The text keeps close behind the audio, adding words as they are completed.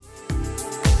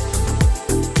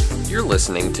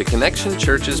listening to Connection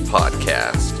Church's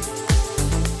podcast.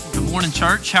 Good morning,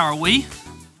 church. How are we?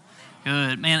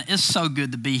 Good. Man, it's so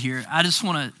good to be here.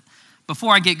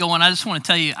 Before I get going, I just want to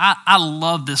tell you, I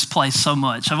love this place so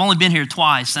much. I've only been here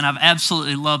twice, and I've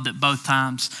absolutely loved it both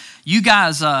times. You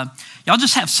guys, y'all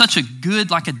just have such a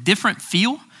good, a different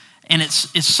feel, and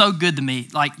it's so good to me.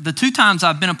 Like, the two times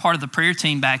I've been a part of the prayer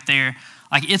team back there,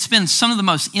 it's been some of the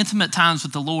most intimate times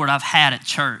with the Lord I've had at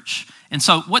church. And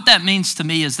so what that means to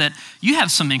me is that you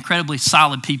have some incredibly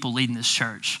solid people leading this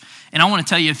church. And I want to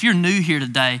tell you, if you're new here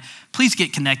today, please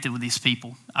get connected with these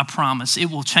people. I promise.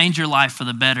 It will change your life for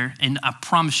the better, and I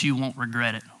promise you won't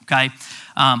regret it, okay?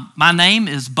 My name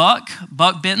is Buck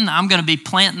Benton. I'm going to be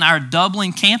planting our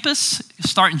Dublin campus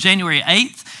starting January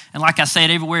 8th. And like I said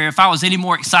everywhere, if I was any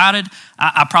more excited,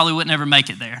 I probably wouldn't ever make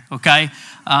it there, okay?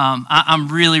 I'm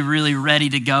really, really ready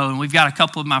to go. And we've got a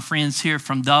couple of my friends here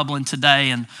from Dublin today,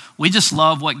 and we just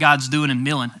love what God's doing in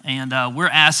Millen. And we're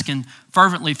asking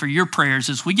fervently for your prayers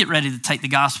as we get ready to take the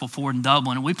gospel forward in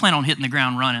Dublin. And we plan on hitting the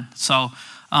ground running. So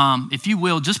if you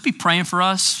will, just be praying for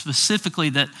us, specifically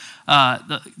that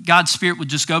God's Spirit would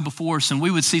just go before us and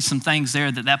we would see some things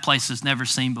there that place has never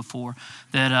seen before,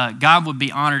 that God would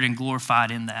be honored and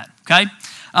glorified in that, okay?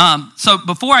 So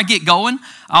before I get going,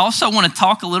 I also want to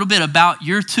talk a little bit about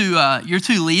your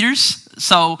two leaders.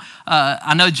 So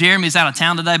I know Jeremy's out of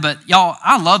town today, but y'all,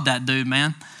 I love that dude,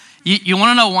 man. You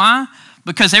want to know why?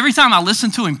 Because every time I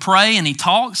listen to him pray and he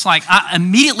talks,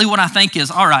 immediately what I think is,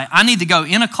 all right, I need to go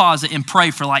in a closet and pray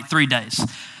for 3 days.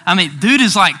 I mean, dude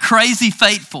is crazy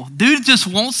faithful. Dude just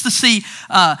wants to see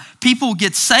people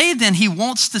get saved, and he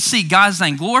wants to see God's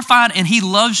name glorified, and he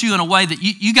loves you in a way that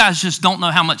you guys just don't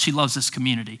know how much he loves this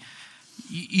community.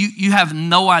 You have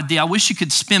no idea. I wish you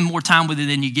could spend more time with it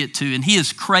than you get to. And he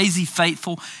is crazy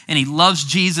faithful, and he loves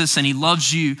Jesus, and he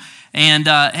loves you, and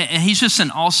he's just an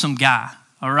awesome guy,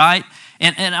 all right?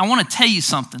 And I want to tell you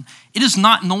something. It is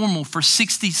not normal for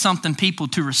 60-something people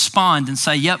to respond and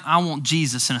say, yep, I want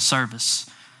Jesus in a service.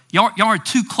 Y'all are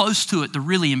too close to it to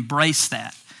really embrace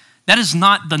that. That is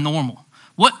not the normal.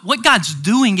 What God's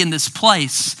doing in this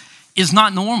place is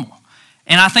not normal.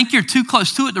 And I think you're too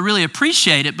close to it to really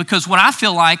appreciate it, because what I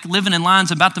feel like living in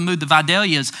Lyons, about to move to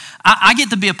Vidalia, is I get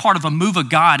to be a part of a move of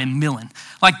God in Millen.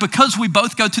 Because we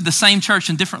both go to the same church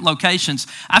in different locations,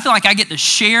 I feel like I get to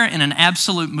share in an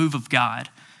absolute move of God.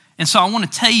 And so I want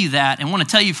to tell you that, and want to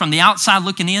tell you from the outside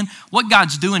looking in, what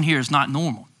God's doing here is not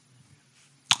normal.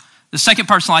 The second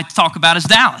person I like to talk about is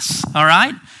Dallas, all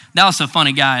right? Dallas is a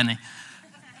funny guy, isn't he?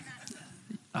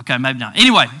 Okay, maybe not.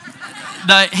 Anyway,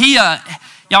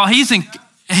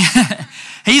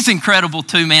 he's incredible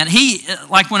too, man. He,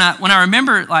 when I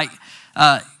remember,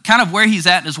 kind of where he's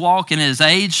at in his walk and his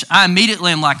age, I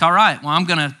immediately am all right, well, I'm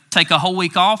going to take a whole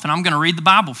week off and I'm going to read the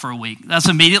Bible for a week. That's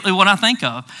immediately what I think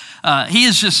of. He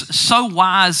is just so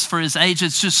wise for his age.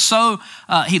 It's just so,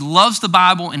 he loves the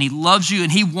Bible and he loves you,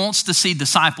 and he wants to see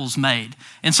disciples made.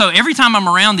 And so every time I'm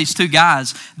around these two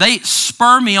guys, they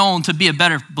spur me on to be a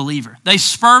better believer. They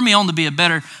spur me on to be a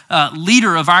better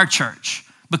leader of our church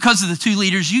because of the two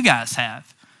leaders you guys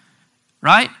have,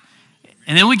 right?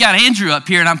 And then we got Andrew up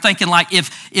here, and I'm thinking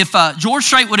if George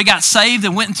Strait would have got saved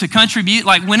and went into Country Butte,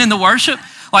 went into worship,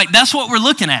 that's what we're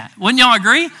looking at. Wouldn't y'all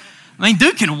agree? I mean,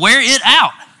 dude can wear it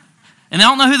out. And I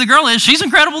don't know who the girl is. She's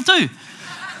incredible too.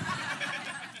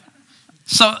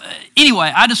 So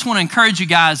anyway, I just want to encourage you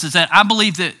guys is that I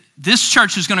believe that this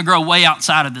church is going to grow way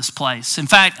outside of this place. In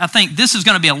fact, I think this is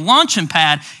going to be a launching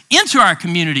pad into our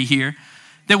community here,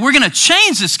 that we're going to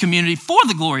change this community for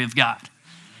the glory of God.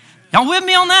 Y'all with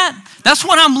me on that? That's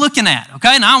what I'm looking at,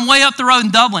 okay? Now, I'm way up the road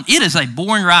in Dublin. It is a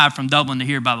boring ride from Dublin to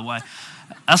here, by the way.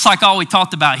 That's all we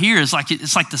talked about here is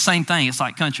it's the same thing. It's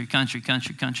country,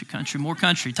 more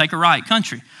country. Take a right,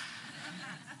 country.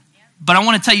 But I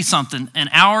want to tell you something. An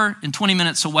hour and 20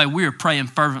 minutes away, we are praying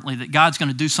fervently that God's going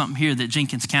to do something here that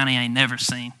Jenkins County ain't never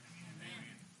seen.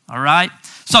 All right?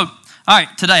 So, all right,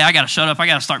 today I got to shut up. I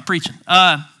got to start preaching.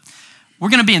 We're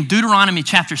going to be in Deuteronomy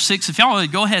chapter 6. If y'all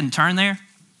would go ahead and turn there.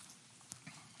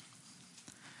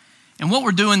 And what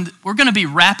we're doing, we're going to be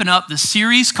wrapping up the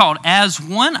series called As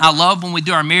One. I love when we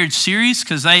do our marriage series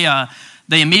because they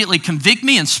immediately convict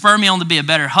me and spur me on to be a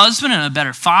better husband and a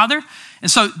better father.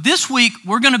 And so this week,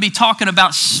 we're going to be talking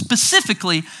about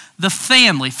specifically the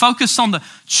family, focused on the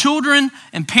children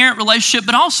and parent relationship,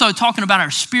 but also talking about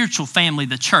our spiritual family,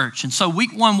 the church. And so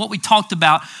week one, what we talked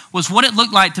about was what it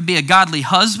looked like to be a godly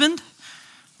husband,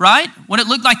 right? What it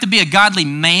looked like to be a godly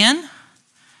man,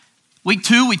 Week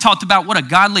 2, we talked about what a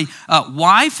godly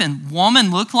wife and woman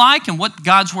look like and what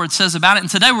God's word says about it. And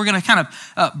today we're going to kind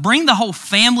of bring the whole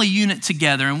family unit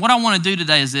together. And what I want to do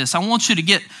today is this. I want you to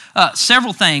get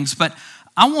several things, but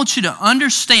I want you to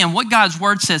understand what God's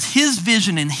word says his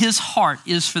vision and his heart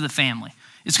is for the family.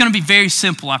 It's going to be very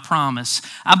simple, I promise.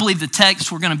 I believe the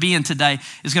text we're going to be in today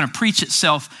is going to preach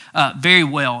itself very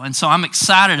well. And so I'm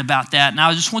excited about that. And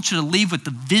I just want you to leave with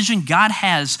the vision God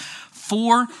has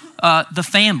for the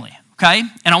family. Okay,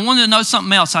 and I wanted to know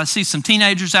something else. I see some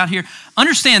teenagers out here.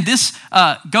 Understand this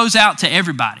goes out to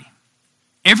everybody.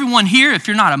 Everyone here, if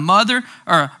you're not a mother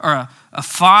or a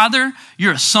father,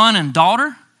 you're a son and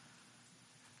daughter.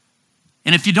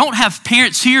 And if you don't have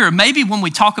parents here, or maybe when we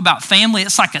talk about family,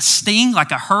 it's like a sting, like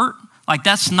a hurt. Like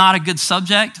that's not a good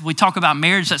subject. If we talk about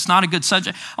marriage, that's not a good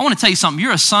subject. I want to tell you something.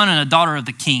 You're a son and a daughter of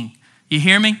the King. You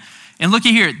hear me? And look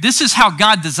at here, this is how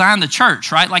God designed the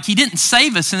church, right? Like he didn't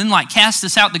save us and then like cast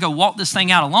us out to go walk this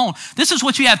thing out alone. This is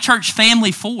what you have church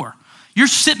family for. You're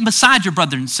sitting beside your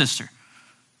brother and sister.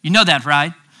 You know that,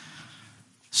 right?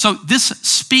 So this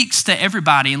speaks to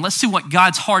everybody, and let's see what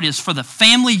God's heart is for the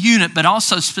family unit, but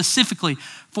also specifically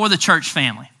for the church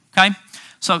family, okay?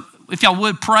 So if y'all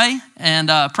would pray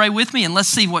and pray with me, and let's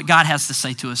see what God has to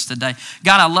say to us today.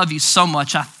 God, I love you so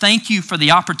much. I thank you for the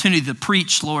opportunity to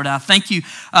preach, Lord. I thank you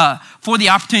for the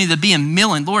opportunity to be in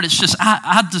Millen. Lord, it's just,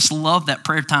 I just love that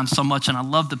prayer time so much, and I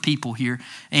love the people here.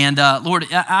 And Lord,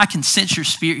 I can sense your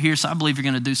spirit here, so I believe you're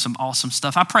going to do some awesome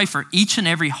stuff. I pray for each and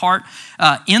every heart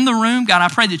in the room. God,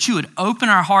 I pray that you would open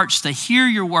our hearts to hear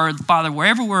your word, Father,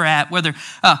 wherever we're at, whether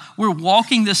we're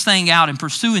walking this thing out and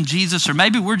pursuing Jesus, or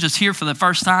maybe we're just here for the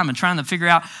first time and trying to figure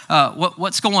out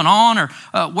what's going on, or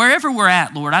wherever we're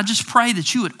at, Lord. I just pray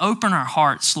that you would open our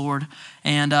hearts, Lord,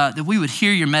 and that we would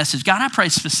hear your message. God, I pray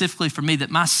specifically for me that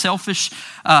my selfish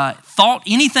thought,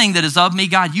 anything that is of me,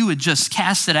 God, you would just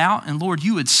cast it out, and Lord,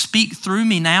 you would speak through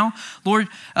me now. Lord,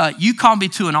 you called me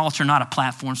to an altar, not a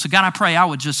platform. So God, I pray I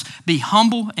would just be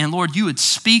humble, and Lord, you would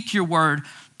speak your word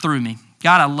through me.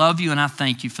 God, I love you, and I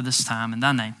thank you for this time. In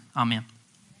thy name, amen.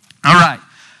 All right.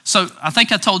 So I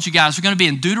think I told you guys, we're going to be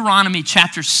in Deuteronomy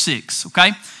chapter 6, okay?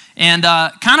 And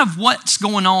kind of what's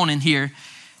going on in here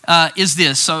is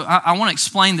this. So I want to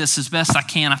explain this as best I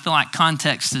can. I feel like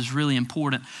context is really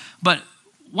important. But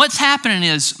what's happening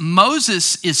is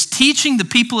Moses is teaching the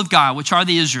people of God, which are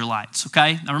the Israelites,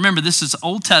 okay? Now remember, this is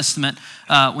Old Testament.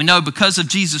 We know because of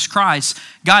Jesus Christ,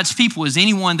 God's people is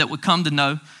anyone that would come to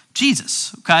know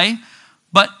Jesus, okay?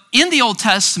 But in the Old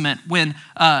Testament, when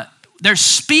they're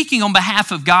speaking on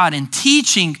behalf of God and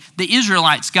teaching the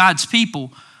Israelites, God's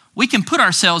people, we can put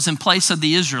ourselves in place of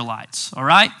the Israelites, all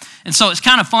right? And so it's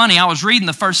kind of funny. I was reading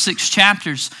the first 6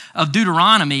 chapters of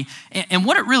Deuteronomy, and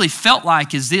what it really felt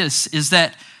like is this, is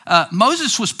that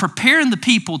Moses was preparing the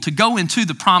people to go into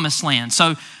the promised land.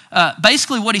 So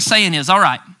basically what he's saying is, all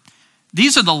right,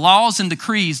 these are the laws and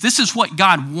decrees. This is what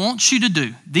God wants you to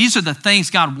do. These are the things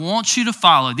God wants you to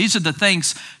follow. These are the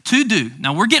things to do.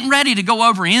 Now, we're getting ready to go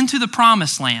over into the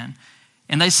promised land.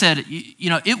 And they said, you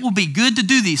know, it will be good to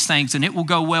do these things and it will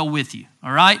go well with you,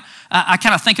 all right? I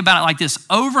kind of think about it like this.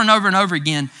 Over and over and over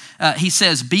again, he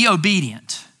says, be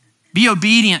obedient. Be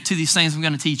obedient to these things I'm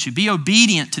going to teach you. Be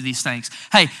obedient to these things.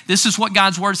 Hey, this is what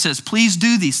God's word says. Please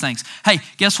do these things. Hey,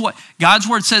 guess what? God's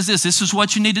word says this. This is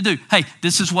what you need to do. Hey,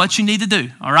 this is what you need to do,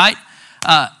 all right?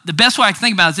 The best way I can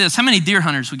think about it is this. How many deer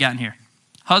hunters we got in here?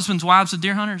 Husbands, wives of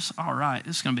deer hunters? All right,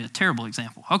 this is going to be a terrible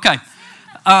example. Okay.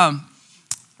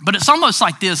 But it's almost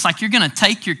like this, like you're going to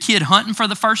take your kid hunting for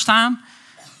the first time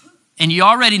and you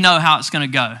already know how it's going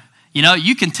to go. You know,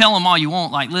 you can tell them all you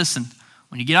want, like, listen,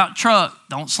 when you get out the truck,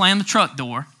 don't slam the truck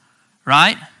door,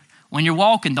 right? When you're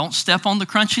walking, don't step on the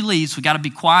crunchy leaves. We got to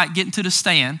be quiet getting to the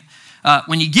stand.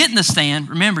 When you get in the stand,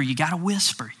 remember, you got to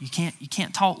whisper. You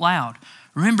can't talk loud.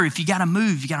 Remember, if you got to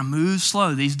move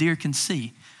slow. These deer can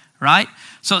see, right?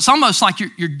 So it's almost like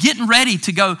you're getting ready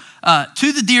to go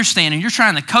to the deer stand and you're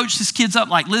trying to coach these kids up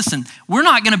like, listen, we're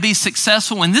not going to be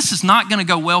successful and this is not going to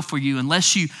go well for you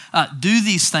unless you do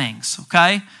these things,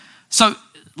 okay? So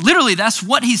literally that's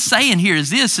what he's saying here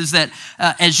is that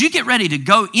as you get ready to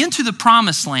go into the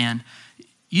promised land,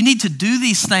 you need to do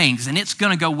these things and it's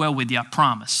going to go well with you, I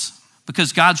promise,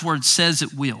 because God's word says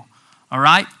it will, all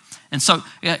right? And so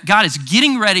God is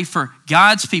getting ready for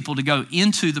God's people to go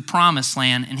into the promised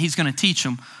land, and he's going to teach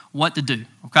them what to do,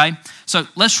 okay? So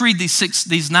let's read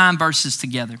these 9 verses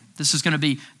together. This is going to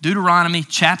be Deuteronomy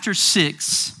chapter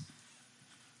 6,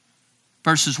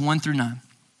 verses 1 through 9. It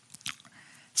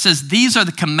says, these are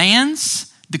the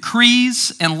commands,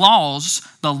 decrees, and laws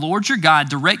the Lord your God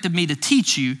directed me to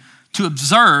teach you to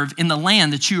observe in the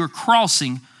land that you are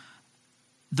crossing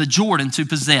the Jordan to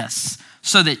possess,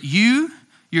 so that you,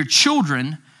 your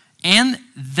children, and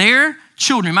their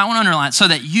children, you might want to underline it, so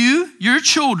that you, your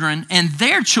children, and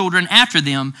their children after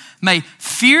them may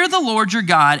fear the Lord your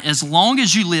God as long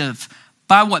as you live.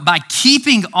 By what? By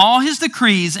keeping all his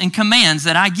decrees and commands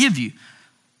that I give you,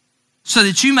 so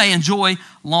that you may enjoy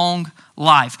long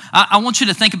life. I want you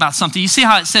to think about something. You see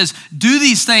how it says, do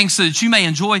these things so that you may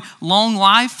enjoy long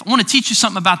life? I want to teach you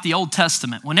something about the Old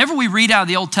Testament. Whenever we read out of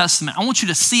the Old Testament, I want you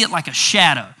to see it like a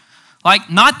shadow, like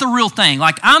not the real thing.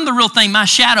 Like I'm the real thing, my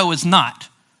shadow is not,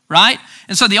 right?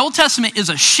 And so the Old Testament is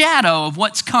a shadow of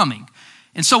what's coming.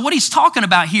 And so what he's talking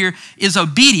about here is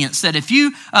obedience, that if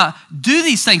you do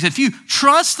these things, if you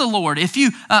trust the Lord, if you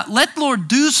let the Lord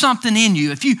do something in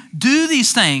you, if you do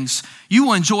these things, you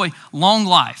will enjoy long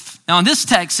life. Now in this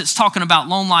text, it's talking about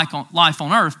long life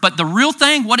on earth, but the real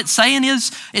thing, what it's saying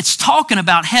is, it's talking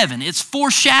about heaven. It's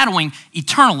foreshadowing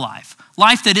eternal life,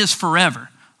 life that is forever,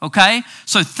 okay?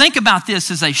 So think about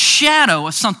this as a shadow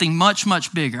of something much,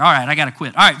 much bigger. All right, I got to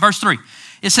quit. All right, verse 3.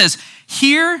 It says,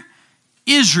 hear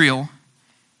Israel,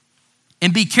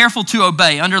 and be careful to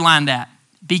obey. Underline that.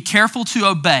 Be careful to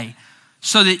obey,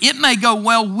 so that it may go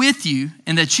well with you,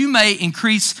 and that you may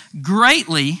increase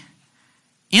greatly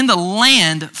in the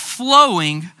land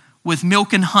flowing with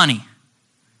milk and honey,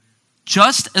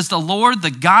 just as the Lord,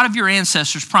 the God of your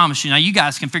ancestors, promised you. Now you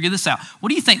guys can figure this out. What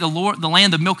do you think the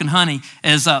land of milk and honey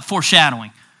is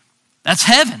foreshadowing? That's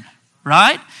heaven,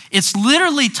 right? It's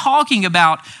literally talking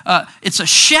about, it's a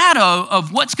shadow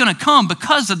of what's going to come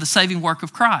because of the saving work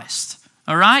of Christ.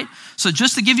 All right? So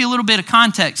just to give you a little bit of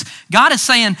context, God is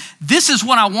saying, this is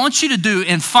what I want you to do,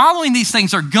 and following these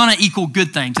things are going to equal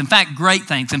good things. In fact, great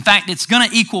things. In fact, it's going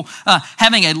to equal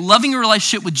having a loving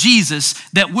relationship with Jesus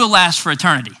that will last for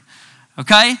eternity.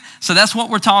 Okay? So that's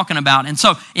what we're talking about. And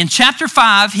so in chapter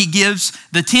 5, he gives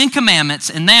the 10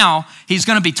 commandments, and now he's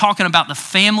going to be talking about the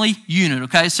family unit.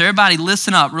 Okay? So everybody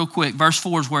listen up real quick. Verse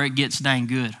 4 is where it gets dang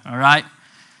good. All right?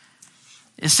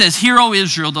 It says, hear, O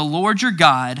Israel, the Lord your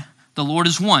God, the Lord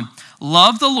is one.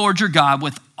 Love the Lord your God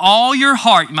with all your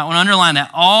heart. You might want to underline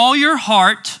that. All your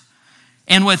heart,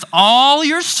 and with all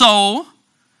your soul,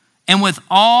 and with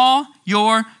all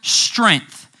your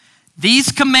strength.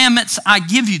 These commandments I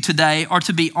give you today are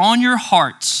to be on your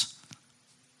hearts.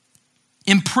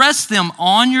 Impress them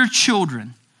on your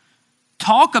children.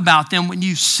 Talk about them when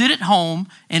you sit at home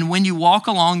and when you walk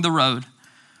along the road,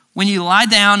 when you lie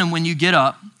down and when you get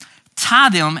up. Tie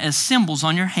them as symbols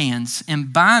on your hands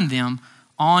and bind them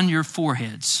on your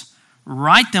foreheads.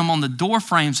 Write them on the door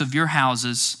frames of your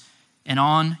houses and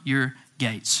on your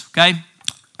gates. Okay?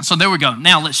 So there we go.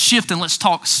 Now let's shift and let's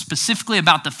talk specifically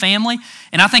about the family.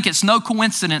 And I think it's no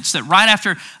coincidence that right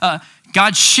after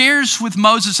God shares with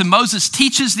Moses, and Moses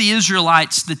teaches the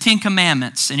Israelites the 10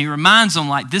 commandments, and he reminds them,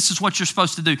 like, this is what you're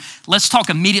supposed to do. Let's talk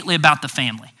immediately about the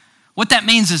family. What that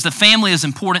means is the family is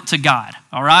important to God,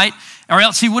 all right? Or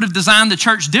else he would have designed the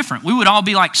church different. We would all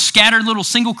be like scattered little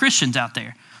single Christians out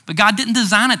there. But God didn't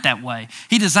design it that way.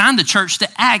 He designed the church to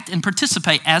act and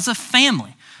participate as a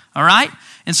family, all right?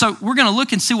 And so we're going to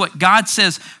look and see what God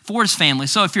says for his family.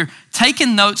 So if you're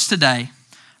taking notes today,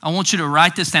 I want you to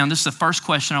write this down. This is the first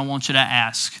question I want you to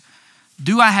ask.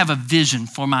 Do I have a vision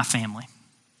for my family?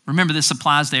 Remember, this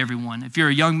applies to everyone. If you're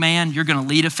a young man, you're going to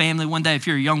lead a family one day. If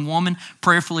you're a young woman,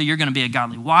 prayerfully, you're going to be a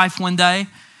godly wife one day.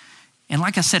 And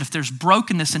like I said, if there's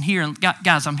brokenness in here, and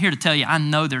guys, I'm here to tell you, I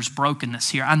know there's brokenness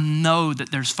here. I know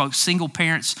that there's folks, single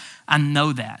parents, I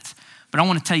know that. But I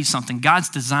want to tell you something. God's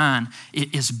design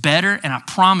is better, and I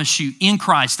promise you, in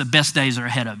Christ, the best days are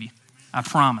ahead of you. I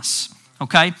promise.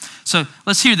 Okay? So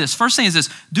let's hear this. First thing is this.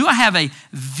 Do I have a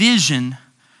vision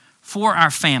for our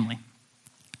family?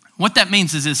 What that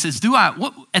means is this,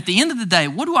 at the end of the day,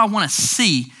 what do I want to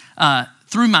see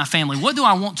through my family? What do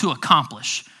I want to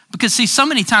accomplish? Because see, so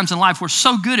many times in life, we're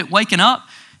so good at waking up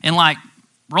and like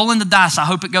rolling the dice, I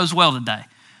hope it goes well today.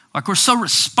 Like we're so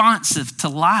responsive to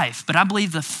life, but I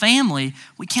believe the family,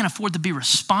 we can't afford to be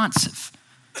responsive.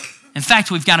 In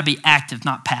fact, we've got to be active,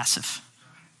 not passive.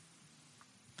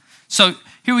 So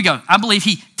here we go. I believe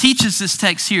he teaches this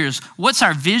text here is, what's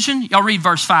our vision? Y'all read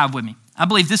verse 5 with me. I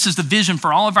believe this is the vision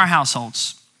for all of our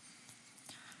households.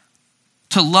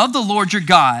 To love the Lord your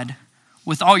God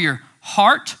with all your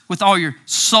heart, with all your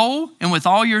soul, and with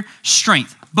all your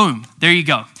strength. Boom, there you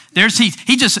go.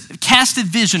 He just casted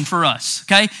vision for us,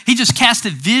 okay? He just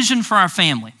casted vision for our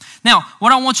family. Now,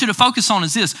 what I want you to focus on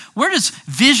is this. Where does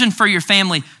vision for your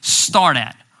family start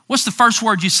at? What's the first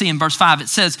word you see in verse 5? It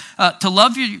says, to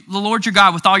love the Lord your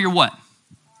God with all your what?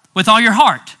 With all your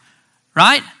heart,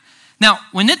 right? Now,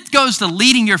 when it goes to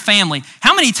leading your family,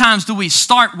 how many times do we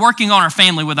start working on our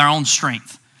family with our own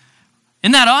strength?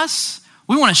 Isn't that us?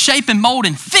 We want to shape and mold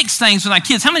and fix things with our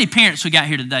kids. How many parents we got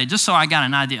here today? Just so I got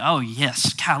an idea. Oh,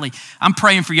 yes, golly, I'm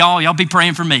praying for y'all. Y'all be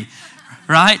praying for me,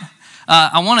 right?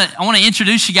 I want to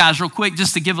introduce you guys real quick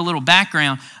just to give a little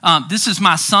background. This is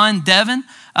my son, Devin.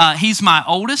 He's my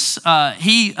oldest.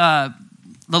 The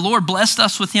Lord blessed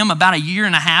us with him about 1.5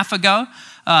 years ago.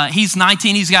 He's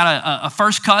 19. He's got a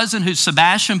first cousin who's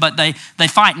Sebastian, but they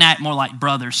fight and act more like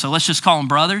brothers. So let's just call them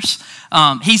brothers.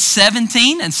 He's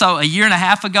 17, and so 1.5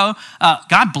 years ago,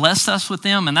 God blessed us with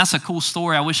them, and that's a cool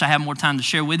story. I wish I had more time to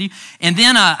share with you. And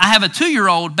then I have a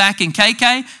 2-year-old back in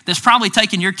KK that's probably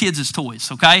taking your kids as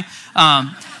toys, okay?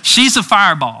 She's a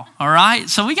fireball, all right?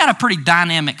 So we got a pretty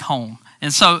dynamic home.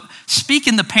 And so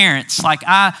speaking to parents, like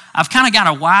I've kind of got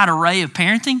a wide array of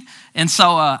parenting, and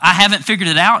so I haven't figured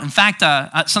it out. In fact,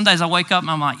 some days I wake up and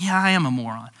I'm like, yeah, I am a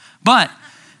moron. But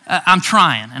I'm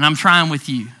trying, and I'm trying with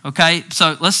you, okay?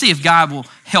 So let's see if God will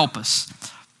help us.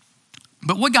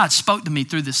 But what God spoke to me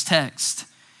through this text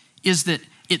is that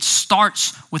it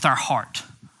starts with our heart,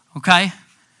 okay?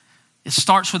 It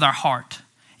starts with our heart.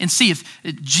 And see, if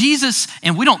Jesus,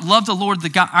 and we don't love the Lord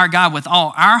our God with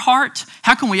all our heart,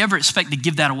 how can we ever expect to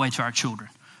give that away to our children,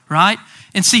 right?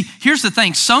 And see, here's the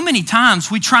thing. So many times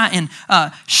we try and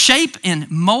shape and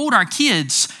mold our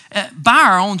kids by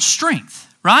our own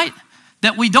strength, right?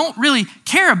 That we don't really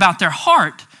care about their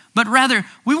heart, but rather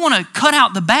we want to cut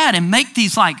out the bad and make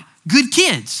these like good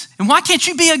kids. And why can't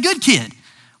you be a good kid?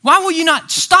 Why will you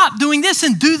not stop doing this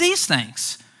and do these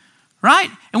things? Right?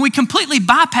 And we completely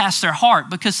bypass their heart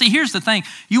because, see, here's the thing.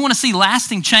 You want to see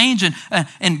lasting change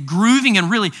and grooving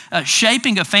and really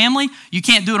shaping a family, you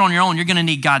can't do it on your own. You're going to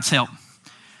need God's help.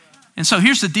 And so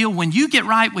here's the deal. When you get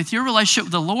right with your relationship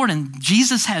with the Lord and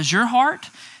Jesus has your heart,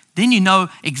 then you know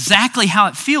exactly how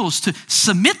it feels to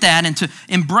submit that and to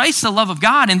embrace the love of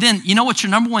God. And then you know what your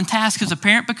number one task as a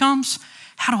parent becomes?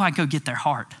 How do I go get their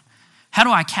heart? How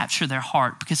do I capture their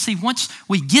heart? Because see, once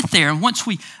we get there and once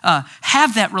we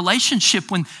have that relationship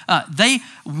when they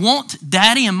want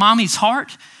daddy and mommy's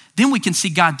heart, then we can see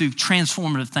God do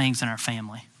transformative things in our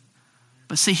family.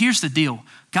 But see, here's the deal.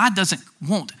 God doesn't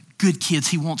want good kids.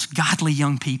 He wants godly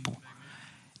young people.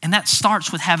 And that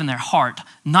starts with having their heart,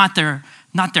 not their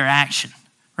action,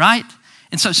 right?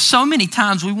 And so many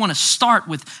times we want to start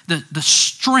with the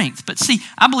strength. But see,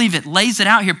 I believe it lays it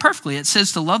out here perfectly. It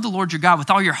says to love the Lord your God with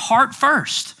all your heart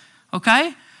first,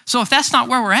 okay? So if that's not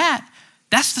where we're at,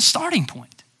 that's the starting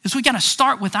point. Is we got to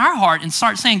start with our heart and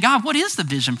start saying, God, what is the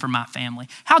vision for my family?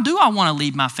 How do I want to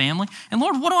lead my family? And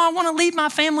Lord, what do I want to lead my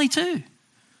family to?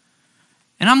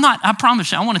 And I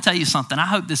promise you, I want to tell you something. I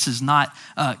hope this is not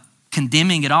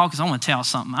condemning at all, because I want to tell you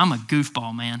something. I'm a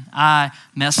goofball, man. I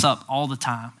mess up all the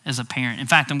time as a parent. In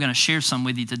fact, I'm going to share some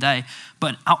with you today.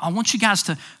 But I want you guys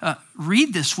to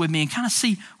read this with me and kind of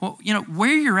see,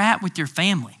 where you're at with your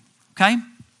family, okay?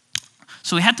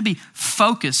 So we have to be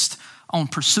focused on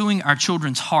pursuing our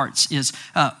children's hearts, is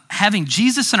having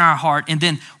Jesus in our heart and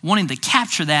then wanting to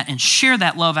capture that and share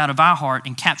that love out of our heart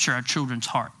and capture our children's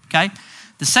heart, okay?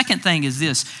 The second thing is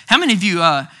this. How many of you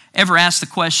ever asked the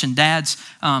question, dads,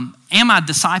 am I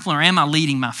discipling or am I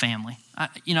leading my family?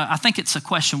 I think it's a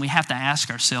question we have to ask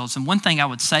ourselves. And one thing I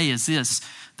would say is this.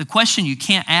 The question you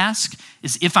can't ask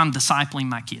is if I'm discipling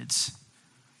my kids.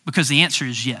 Because the answer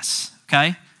is yes,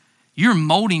 okay? You're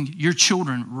molding your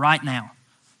children right now.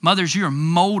 Mothers, you're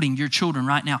molding your children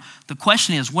right now. The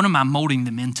question is, what am I molding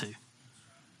them into?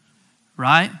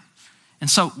 Right? And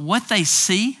so what they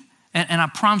see, and I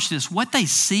promise you this, what they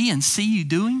see and see you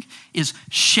doing is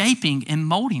shaping and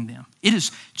molding them. It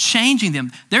is changing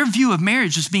them. Their view of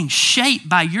marriage is being shaped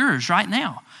by yours right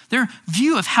now. Their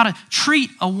view of how to treat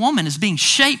a woman is being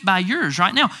shaped by yours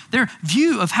right now. Their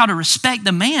view of how to respect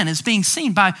the man is being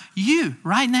seen by you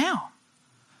right now.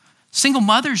 Single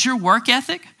mothers, your work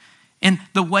ethic and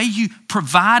the way you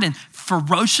provide and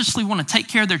ferociously want to take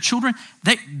care of their children,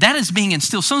 that is being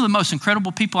instilled. Some of the most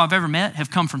incredible people I've ever met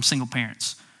have come from single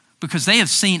parents, because they have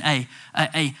seen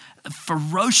a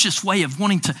ferocious way of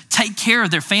wanting to take care of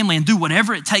their family and do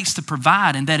whatever it takes to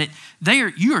provide, and that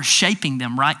you are shaping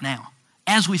them right now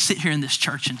as we sit here in this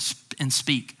church and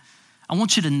speak. I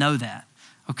want you to know that,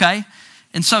 okay?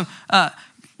 And so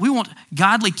we want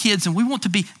godly kids, and we want to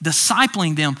be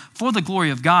discipling them for the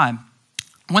glory of God.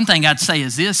 One thing I'd say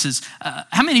is this, is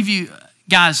how many of you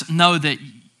guys know that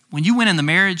when you went in the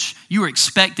marriage, you were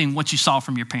expecting what you saw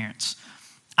from your parents?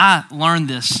 I learned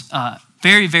this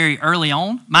very, very early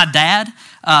on. My dad,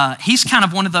 he's kind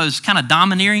of one of those kind of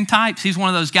domineering types. He's one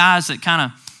of those guys that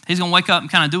he's going to wake up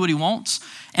and kind of do what he wants.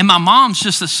 And my mom's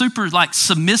just a super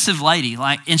submissive lady,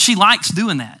 and she likes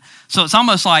doing that. So it's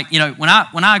almost like, when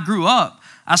I grew up,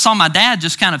 I saw my dad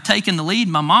just kind of taking the lead,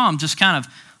 my mom just kind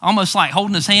of almost like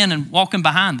holding his hand and walking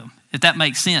behind them, if that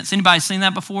makes sense. Anybody seen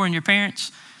that before in your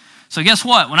parents? So guess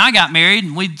what? When I got married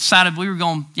and we decided we were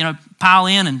going to, pile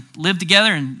in and live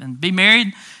together and be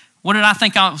married, what did I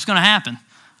think was going to happen?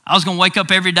 I was going to wake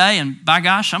up every day and, by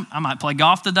gosh, I might play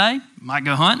golf today, might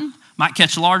go hunting, might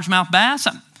catch a largemouth bass.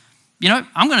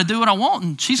 I'm going to do what I want,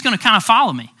 and she's going to kind of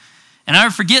follow me. And I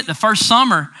never forget the first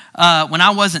summer when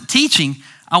I wasn't teaching,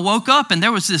 I woke up and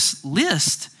there was this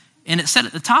list, and it said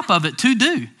at the top of it, to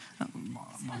do.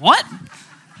 What?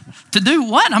 To do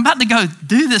what? I'm about to go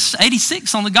do this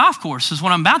 86 on the golf course is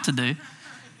what I'm about to do.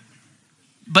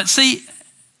 But see,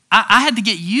 I had to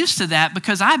get used to that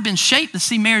because I had been shaped to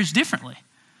see marriage differently,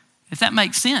 if that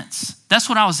makes sense. That's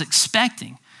what I was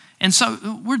expecting. And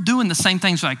so we're doing the same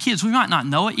things with our kids. We might not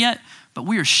know it yet, but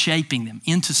we are shaping them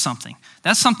into something.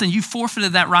 That's something you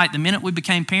forfeited that right the minute we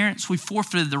became parents. We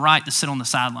forfeited the right to sit on the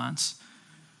sidelines.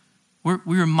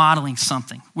 We're modeling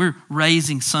something. We're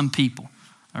raising some people,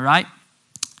 all right?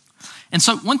 And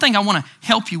so one thing I want to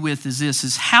help you with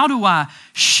is how do I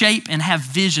shape and have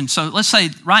vision? So let's say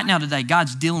right now today,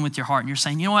 God's dealing with your heart and you're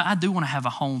saying, you know what, I do want to have a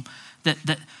home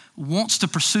that wants to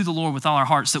pursue the Lord with all our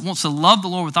hearts, that wants to love the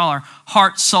Lord with all our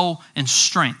heart, soul, and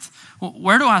strength. Well,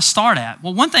 where do I start at?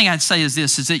 Well, one thing I'd say is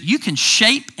this, is that you can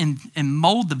shape and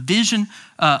mold the vision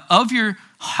of your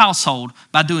household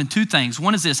by doing two things.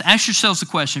 One is this, ask yourselves the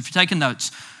question, if you're taking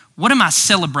notes, what am I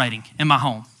celebrating in my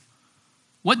home?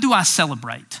 What do I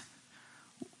celebrate?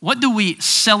 What do we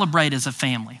celebrate as a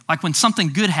family? Like when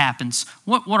something good happens,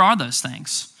 what are those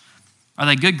things? Are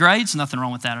they good grades? Nothing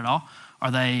wrong with that at all. Are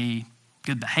they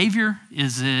good behavior?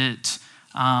 Is it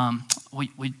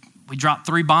we dropped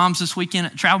 3 bombs this weekend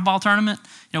at a travel ball tournament?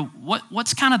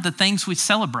 What's kind of the things we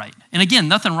celebrate? And again,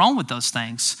 nothing wrong with those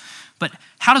things, but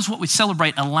how does what we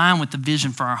celebrate align with the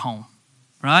vision for our home,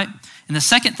 right? And the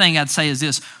second thing I'd say is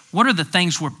this, what are the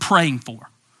things we're praying for?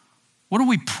 What are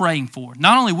we praying for?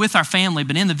 Not only with our family,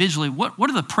 but individually, what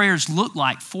do the prayers look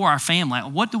like for our family?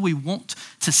 What do we want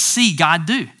to see God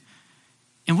do?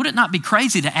 And would it not be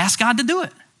crazy to ask God to do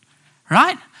it,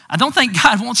 right? I don't think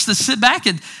God wants to sit back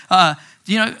and,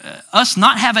 us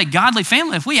not have a godly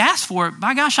family. If we ask for it,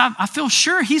 by gosh, I feel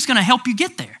sure he's going to help you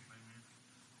get there.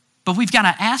 But we've got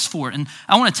to ask for it. And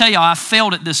I want to tell y'all, I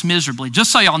failed at this miserably.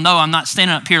 Just so y'all know, I'm not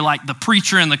standing up here like the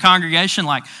preacher in the congregation.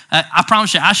 I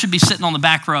promise you, I should be sitting on the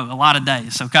back row a lot of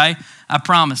days, okay? I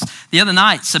promise. The other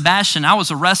night, Sebastian, I was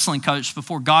a wrestling coach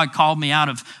before God called me out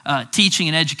of teaching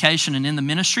and education and in the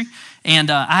ministry.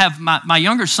 And I have my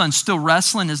younger son still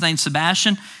wrestling. His name's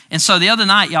Sebastian. And so the other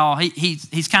night, y'all,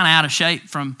 he's kind of out of shape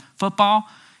from football.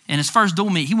 And his first dual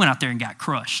meet, he went out there and got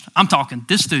crushed. I'm talking,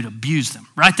 this dude abused him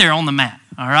right there on the mat,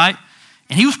 all right?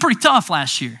 And he was pretty tough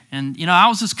last year. And, I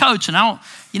was his coach, and I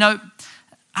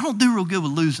don't do real good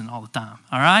with losing all the time,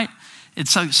 all right? And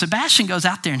so Sebastian goes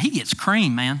out there, and he gets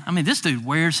creamed, man. I mean, this dude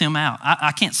wears him out.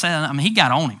 I can't say that. I mean, he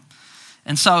got on him.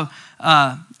 And so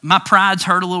my pride's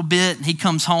hurt a little bit, and he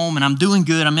comes home, and I'm doing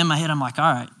good. I'm in my head. I'm like,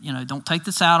 all right, don't take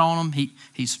this out on him.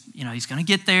 He's going to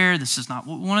get there. This is not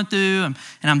what we want to do. And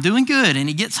I'm doing good. And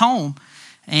he gets home,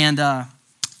 and kind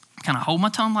of hold my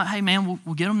tongue like, hey, man,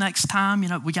 we'll get him next time.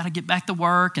 We got to get back to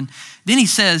work. And then he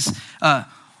says,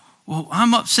 well,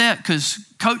 I'm upset because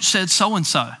coach said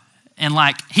so-and-so. And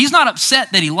he's not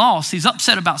upset that he lost. He's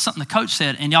upset about something the coach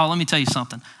said. And y'all, let me tell you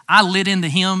something. I lit into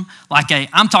him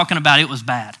I'm talking about it was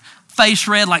bad. Face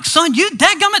red, son, you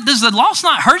dadgummit, does the loss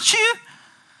not hurt you?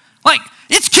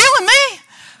 It's killing me.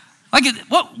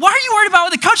 Why are you worried about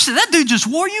what the coach said? That dude just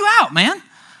wore you out, man.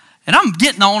 And I'm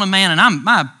getting on him, man, and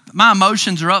my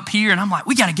emotions are up here, and I'm like,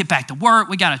 we got to get back to work.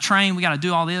 We got to train. We got to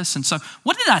do all this. And so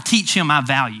what did I teach him I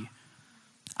value?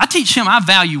 I teach him I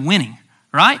value winning,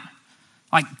 right?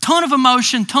 Ton of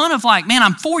emotion, ton of man,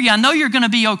 I'm for you. I know you're going to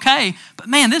be okay, but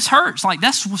man, this hurts.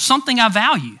 That's something I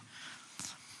value.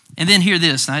 And then hear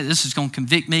this. Now, this is going to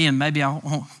convict me, and maybe I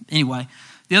won't. Anyway,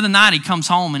 the other night he comes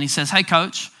home and he says, hey,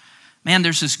 coach, man,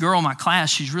 there's this girl in my class.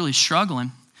 She's really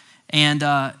struggling. And,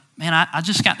 man, I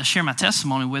just got to share my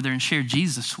testimony with her and share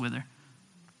Jesus with her.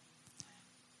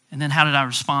 And then how did I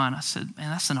respond? I said, man,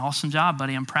 that's an awesome job,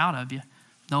 buddy. I'm proud of you.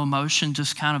 No emotion,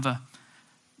 just kind of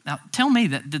Now, tell me,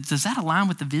 does that align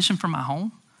with the vision for my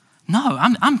home? No,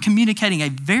 I'm communicating a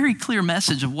very clear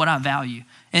message of what I value.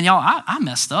 And y'all, I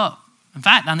messed up. In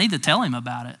fact, I need to tell him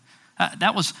about it.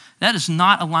 That is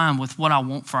not aligned with what I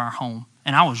want for our home.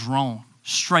 And I was wrong,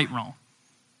 straight wrong.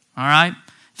 All right?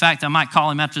 In fact, I might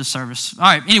call him after the service. All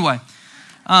right, anyway.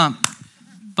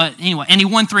 But anyway, and he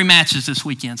won 3 matches this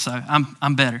weekend, so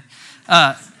I'm better.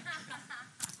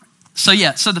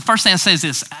 So the first thing I say is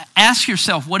this. Ask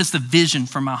yourself, what is the vision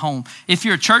for my home? If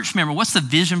you're a church member, what's the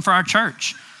vision for our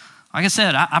church? Like I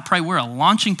said, I pray we're a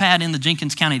launching pad in the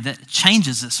Jenkins County that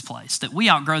changes this place, that we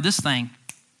outgrow this thing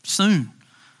soon.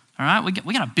 All right,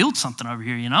 we got to build something over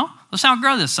here, Let's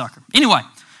outgrow this sucker. Anyway,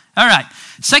 all right.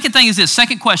 Second thing is this.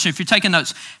 Second question, if you're taking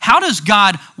notes. How does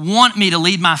God want me to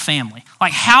lead my family?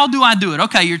 Like, how do I do it?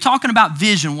 Okay, you're talking about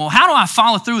vision. Well, how do I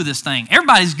follow through with this thing?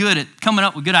 Everybody's good at coming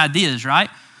up with good ideas, right?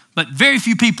 But very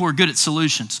few people are good at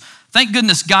solutions. Thank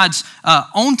goodness God's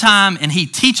on time and he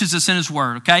teaches us in his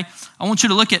word, okay? I want you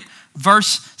to look at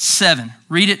verse 7.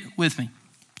 Read it with me.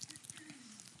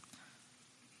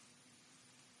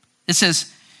 It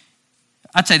says,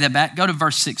 I take that back. Go to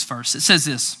verse 6 first. It says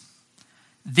this.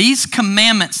 These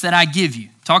commandments that I give you,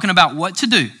 talking about what to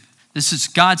do. This is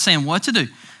God saying what to do.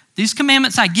 These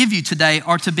commandments I give you today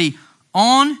are to be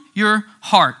on your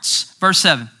hearts. Verse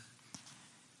 7.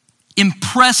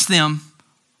 Impress them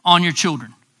on your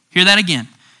children. Hear that again.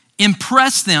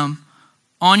 Impress them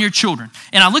on your children.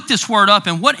 And I looked this word up,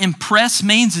 and what impress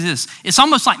means is this. It's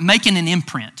almost like making an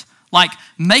imprint, like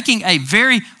making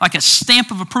like a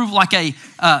stamp of approval, like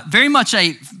very much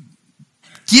a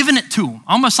giving it to them,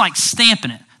 almost like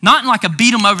stamping it. Not in like a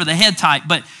beat them over the head type,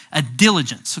 but a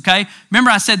diligence, okay? Remember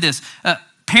I said this,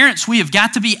 parents, we have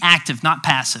got to be active, not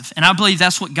passive. And I believe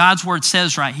that's what God's word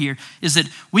says right here, is that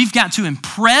we've got to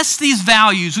impress these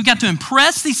values, we've got to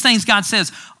impress these things God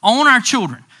says on our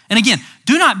children. And again,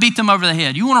 do not beat them over the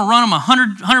head. You want to run them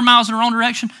 100 miles in the wrong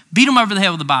direction? Beat them over the head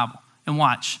with the Bible and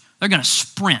watch. They're going to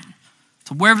sprint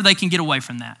to wherever they can get away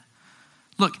from that.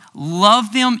 Look,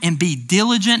 love them and be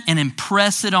diligent and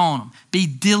impress it on them. Be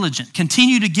diligent.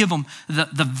 Continue to give them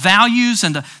the values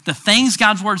and the things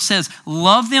God's word says.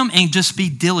 Love them and just be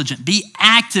diligent. Be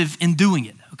active in doing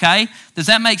it, okay? Does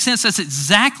that make sense? That's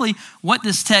exactly what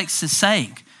this text is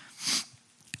saying.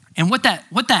 And what that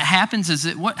happens is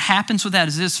that what happens with that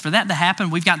is this. For that to happen,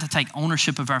 we've got to take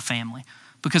ownership of our family.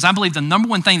 Because I believe the number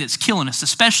one thing that's killing us,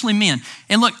 especially men,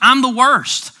 and look, I'm the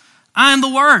worst. I am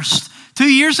the worst. 2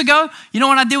 years ago, you know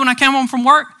what I did when I came home from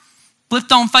work?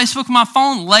 Flipped on Facebook on my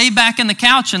phone, lay back in the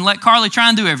couch and let Carly try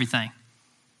and do everything.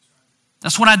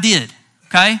 That's what I did,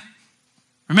 okay?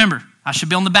 Remember, I should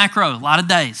be on the back row a lot of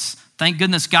days. Thank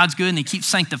goodness God's good and he keeps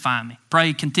sanctifying me. Pray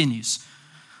he continues.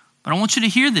 But I want you to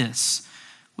hear this.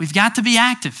 We've got to be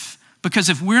active because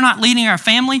if we're not leading our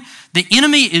family, the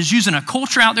enemy is using a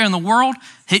culture out there in the world.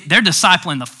 They're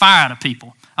discipling the fire out of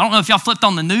people. I don't know if y'all flipped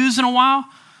on the news in a while,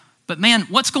 but man,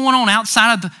 what's going on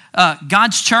outside of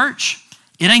God's church?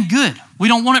 It ain't good. We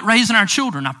don't want it raising our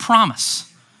children, I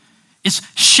promise. It's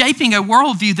shaping a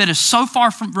worldview that is so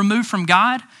far removed from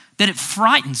God that it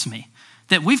frightens me.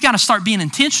 That we've got to start being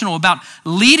intentional about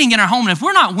leading in our home. And if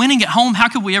we're not winning at home, how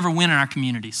could we ever win in our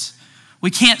communities? We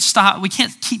can't stop. We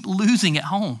can't keep losing at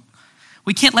home.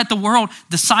 We can't let the world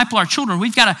disciple our children.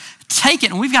 We've got to take it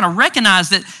and we've got to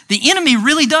recognize that the enemy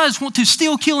really does want to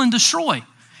steal, kill, and destroy.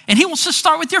 And he wants to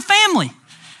start with your family.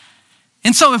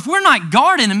 And so if we're not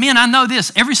guarding, and men, I know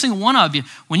this, every single one of you,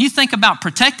 when you think about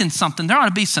protecting something, there ought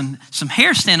to be some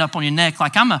hair stand up on your neck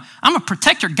like I'm a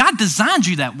protector. God designed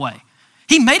you that way.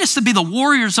 He made us to be the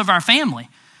warriors of our family.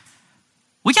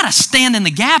 We got to stand in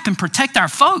the gap and protect our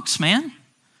folks, man.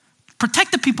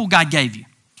 Protect the people God gave you.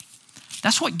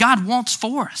 That's what God wants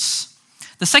for us.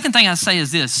 The second thing I say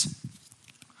is this.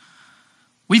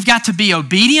 We've got to be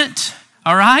obedient.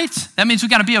 All right? That means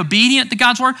we've got to be obedient to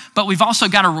God's word, but we've also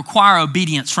got to require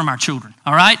obedience from our children.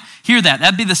 All right? Hear that.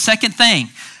 That'd be the second thing.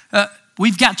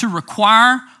 We've got to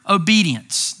require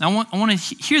obedience. Now, I want to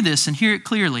hear this and hear it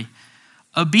clearly.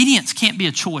 Obedience can't be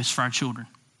a choice for our children.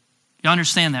 You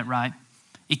understand that, right?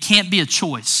 It can't be a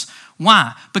choice.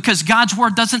 Why? Because God's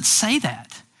word doesn't say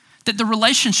that. That the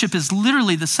relationship is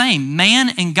literally the same. Man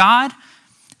and God,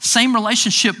 same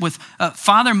relationship with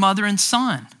father, mother, and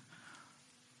son.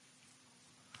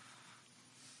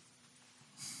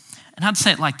 And I'd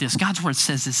say it like this. God's word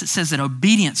says this. It says that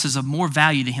obedience is of more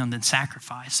value to him than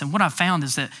sacrifice. And what I've found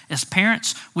is that as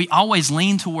parents, we always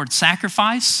lean towards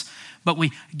sacrifice, but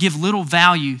we give little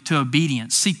value to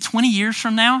obedience. See, 20 years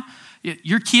from now,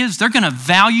 your kids, they're going to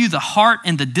value the heart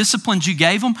and the disciplines you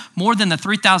gave them more than the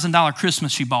 $3,000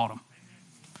 Christmas you bought them.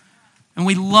 And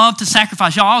we love to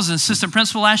sacrifice. Y'all, I was an assistant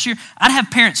principal last year. I'd have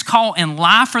parents call and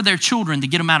lie for their children to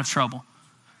get them out of trouble.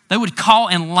 They would call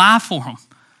and lie for them.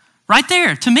 Right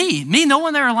there, to me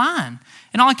knowing they're lying.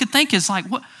 And all I could think is like,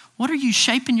 what are you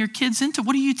shaping your kids into?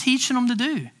 What are you teaching them to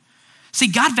do? See,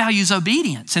 God values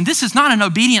obedience. And this is not an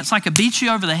obedience like a beat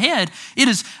you over the head. It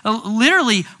is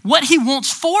literally what he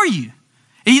wants for you.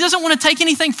 He doesn't want to take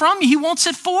anything from you. He wants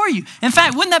it for you. In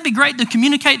fact, wouldn't that be great to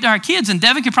communicate to our kids? And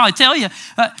Devin could probably tell you,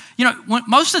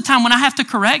 most of the time when I have to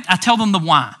correct, I tell them the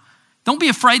why. Don't be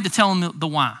afraid to tell them the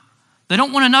why. They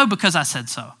don't want to know because I said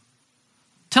so.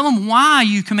 Tell them why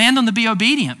you command them to be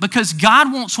obedient, because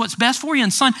God wants what's best for you.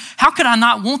 And son, how could I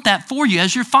not want that for you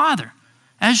as your father,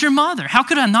 as your mother? How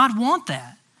could I not want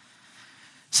that?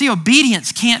 See,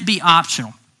 obedience can't be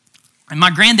optional. And my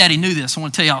granddaddy knew this. I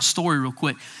want to tell y'all a story real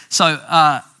quick. So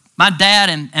my dad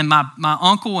and my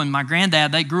uncle and my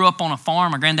granddad, they grew up on a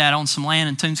farm. My granddad owned some land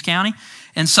in Toombs County.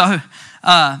 And so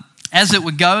as it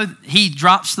would go, he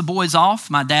drops the boys off,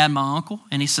 my dad and my uncle,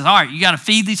 and he says, all right, you got to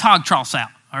feed these hog troughs out,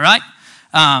 all right?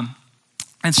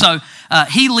 And so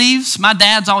he leaves. My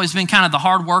dad's always been kind of the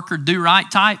hard worker, do right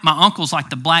type. My uncle's like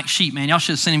the black sheep, man. Y'all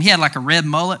should have seen him. He had like a red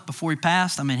mullet before he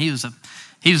passed. I mean, he was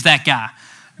that guy.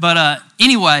 But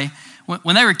anyway,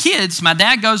 when they were kids, my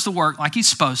dad goes to work like he's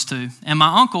supposed to, and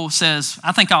my uncle says,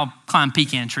 I think I'll climb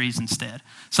pecan trees instead.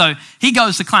 So he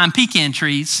goes to climb pecan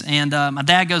trees, and my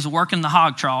dad goes to work in the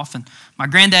hog trough, and my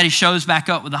granddaddy shows back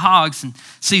up with the hogs and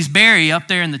sees Barry up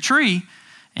there in the tree.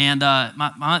 And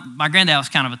my granddad was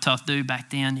kind of a tough dude back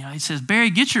then. He says, Barry,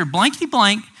 get your blankety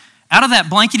blank out of that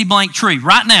blankety blank tree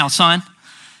right now, son.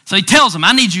 So he tells him,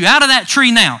 I need you out of that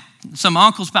tree now. So my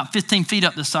uncle's about 15 feet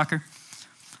up the sucker,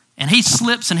 and he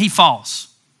slips and he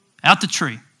falls out the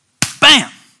tree. Bam!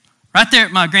 Right there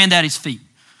at my granddaddy's feet.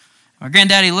 My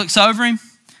granddaddy looks over him.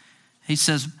 He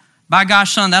says, by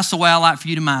gosh, son, that's the way I like for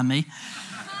you to mind me.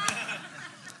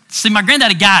 See, my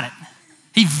granddaddy got it.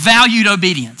 He valued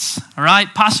obedience, all right?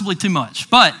 Possibly too much.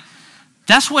 But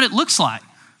that's what it looks like,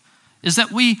 is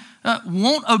that we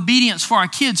want obedience for our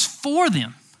kids for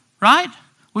them, right?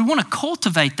 We want to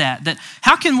cultivate that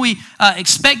how can we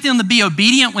expect them to be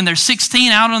obedient when they're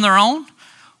 16 out on their own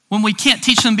when we can't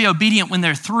teach them to be obedient when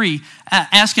they're 3,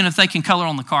 asking if they can color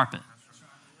on the carpet,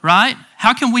 right?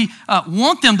 How can we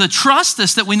want them to trust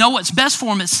us that we know what's best for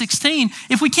them at 16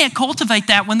 if we can't cultivate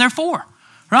that when they're 4?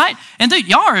 Right? And dude,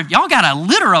 y'all got a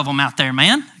litter of them out there,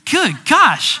 man. Good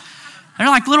gosh. They're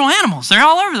like little animals. They're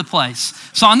all over the place.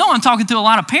 So I know I'm talking to a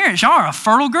lot of parents. Y'all are a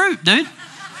fertile group, dude.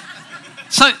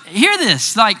 So hear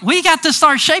this. Like, we got to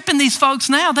start shaping these folks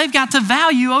now. They've got to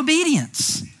value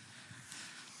obedience.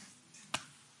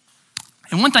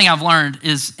 And one thing I've learned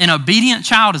is an obedient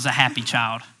child is a happy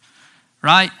child,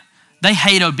 right? They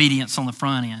hate obedience on the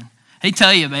front end. He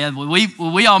tell you, man, when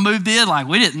we all moved in, like,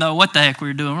 we didn't know what the heck we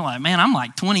were doing. We're like, man, I'm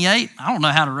like 28. I don't know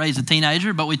how to raise a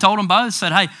teenager. But we told them both,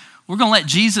 said, hey, we're going to let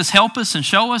Jesus help us and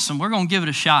show us, and we're going to give it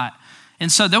a shot.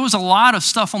 And so there was a lot of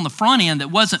stuff on the front end that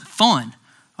wasn't fun,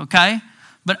 okay?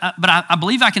 But I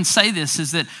believe I can say this,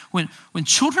 is that when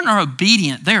children are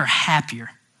obedient, they are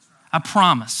happier. I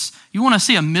promise. You want to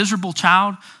see a miserable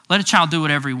child? Let a child do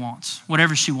whatever he wants,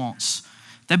 whatever she wants.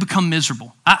 They become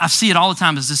miserable. I see it all the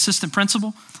time as assistant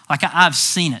principal. Like, I've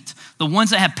seen it. The ones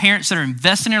that have parents that are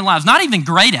investing in their lives, not even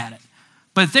great at it,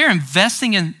 but if they're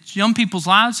investing in young people's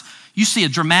lives, you see a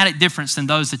dramatic difference than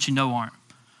those that you know aren't.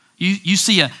 You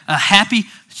see a happy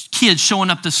kid showing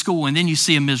up to school, and then you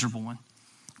see a miserable one.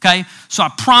 Okay? So I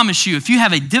promise you, if you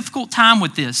have a difficult time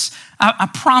with this, I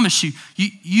promise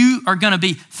you are going to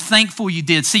be thankful you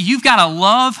did. See, you've got to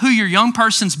love who your young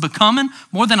person's becoming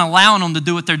more than allowing them to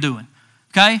do what they're doing.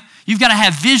 Okay? You've got to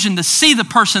have vision to see the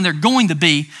person they're going to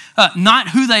be, not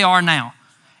who they are now.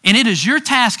 And it is your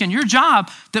task and your job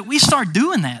that we start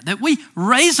doing that we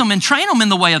raise them and train them in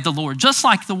the way of the Lord, just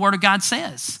like the Word of God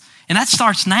says. And that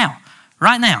starts now,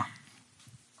 right now.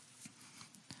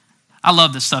 I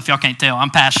love this stuff. Y'all can't tell. I'm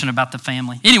passionate about the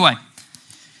family. Anyway,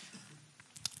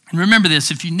 and remember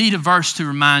this, if you need a verse to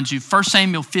remind you, 1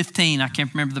 Samuel 15, I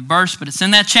can't remember the verse, but it's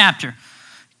in that chapter.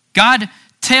 God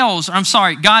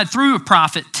through a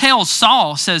prophet tells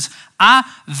Saul, says, I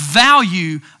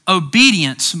value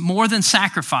obedience more than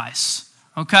sacrifice,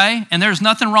 okay? And there's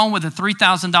nothing wrong with a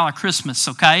 $3,000 Christmas,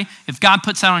 okay? If God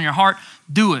puts that on your heart,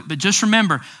 do it. But just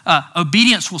remember,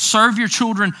 obedience will serve your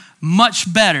children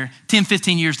much better 10,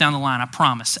 15 years down the line, I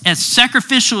promise. As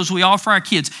sacrificial as we offer our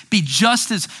kids, be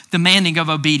just as demanding of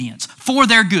obedience for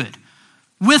their good.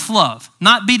 With love,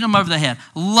 not beating them over the head.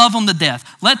 Love them to death.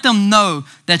 Let them know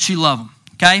that you love them.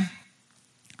 Okay?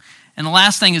 And the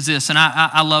last thing is this, and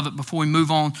I love it before we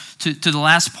move on to the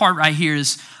last part right here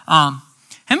is, how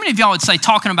many of y'all would say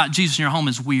talking about Jesus in your home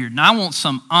is weird? Now, I want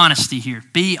some honesty here.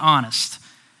 Be honest.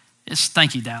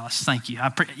 Thank you, Dallas. Thank you.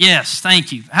 Yes,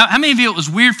 thank you. How many of you, it was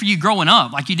weird for you growing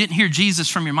up? Like you didn't hear Jesus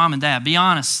from your mom and dad? Be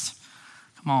honest.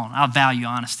 Come on, I value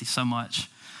honesty so much.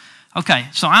 Okay,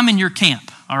 so I'm in your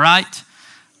camp, all right?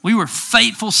 We were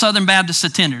faithful Southern Baptist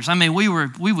attenders. I mean, we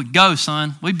would go,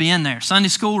 son. We'd be in there. Sunday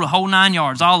school, the whole 9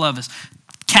 yards, all of us.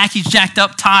 khakis jacked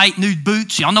up tight, new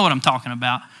boots. Y'all know what I'm talking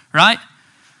about, right?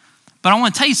 But I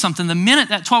want to tell you something. The minute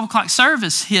that 12 o'clock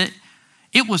service hit,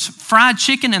 it was fried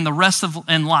chicken and the rest of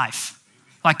life.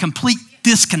 Like complete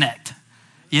disconnect,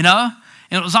 you know?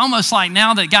 And it was almost like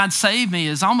now that God saved me,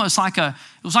 it was like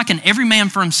an every man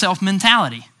for himself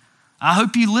mentality. I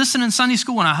hope you listen in Sunday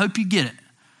school and I hope you get it,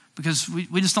 because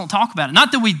we just don't talk about it.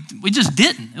 Not that we just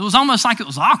didn't. It was almost like it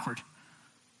was awkward.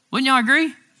 Wouldn't y'all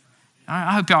agree?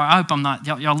 I hope I'm not,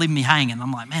 y'all leave me hanging.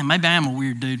 I'm like, man, maybe I am a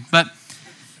weird dude. But,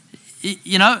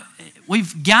 you know,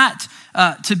 we've got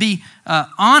to be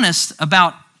honest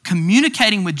about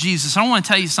communicating with Jesus. I want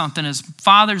to tell you something. As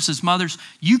fathers, as mothers,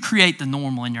 you create the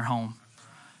normal in your home.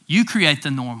 You create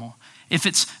the normal. If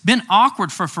it's been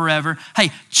awkward for forever,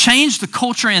 hey, change the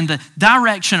culture and the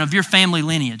direction of your family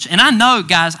lineage. And I know,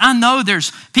 guys,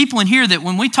 there's people in here that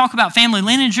when we talk about family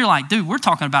lineage, you're like, dude, we're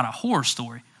talking about a horror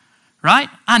story, right?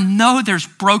 I know there's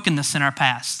brokenness in our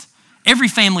past. Every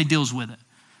family deals with it.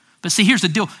 But see, here's the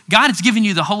deal. God has given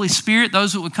you the Holy Spirit,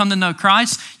 those that would come to know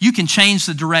Christ. You can change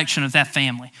the direction of that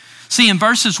family. See, in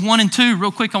verses 1 and 2,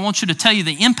 real quick, I want you to tell you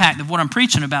the impact of what I'm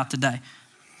preaching about today.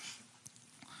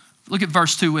 Look at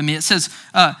verse 2 with me. It says,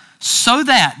 so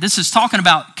that, this is talking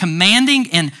about commanding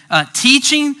and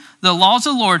teaching the laws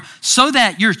of the Lord, so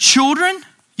that your children,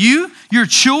 your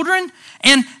children,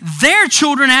 and their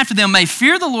children after them may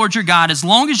fear the Lord your God as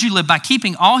long as you live by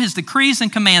keeping all his decrees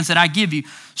and commands that I give you,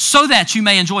 so that you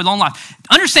may enjoy long life.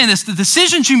 Understand this, the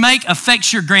decisions you make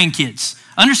affects your grandkids.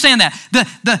 Understand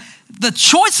that. The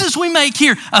choices we make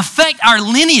here affect our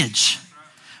lineage.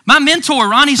 My mentor,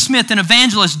 Ronnie Smith, an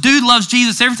evangelist, dude loves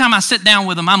Jesus. Every time I sit down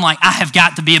with him, I'm like, I have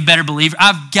got to be a better believer.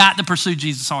 I've got to pursue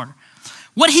Jesus harder.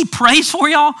 What he prays for,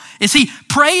 y'all, is he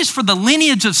prays for the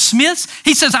lineage of Smiths.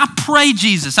 He says, I pray,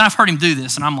 Jesus. And I've heard him do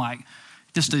this, and I'm like,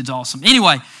 this dude's awesome.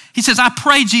 Anyway, he says, I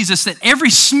pray, Jesus, that every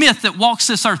Smith that walks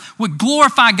this earth would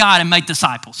glorify God and make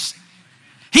disciples.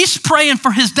 He's praying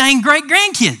for his dang great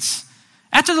grandkids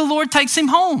after the Lord takes him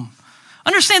home.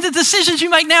 Understand the decisions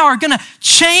you make now are going to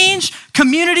change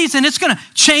communities, and it's going to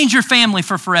change your family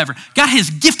for forever. God has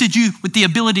gifted you with the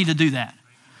ability to do that.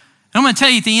 And I'm going to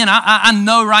tell you at the end, I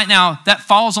know right now that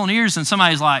falls on ears and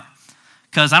somebody's like,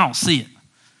 because I don't see it.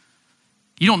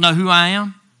 You don't know who I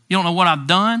am. You don't know what I've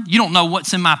done. You don't know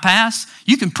what's in my past.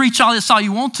 You can preach all this all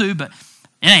you want to, but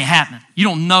it ain't happening. You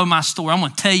don't know my story. I'm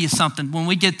going to tell you something. When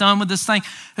we get done with this thing,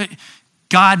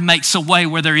 God makes a way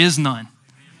where there is none.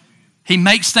 He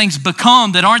makes things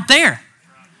become that aren't there,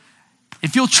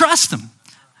 if you'll trust him.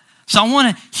 So I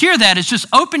want to hear that. It's just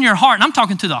open your heart. And I'm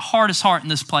talking to the hardest heart in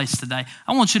this place today.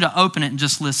 I want you to open it and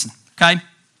just listen, okay?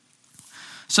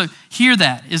 So hear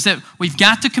that, is that we've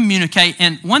got to communicate.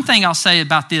 And one thing I'll say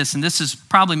about this, and this is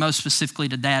probably most specifically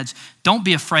to dads, don't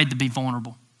be afraid to be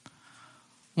vulnerable.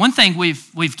 One thing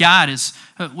we've got is,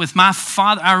 with my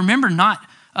father, I remember not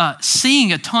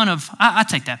seeing a ton of, I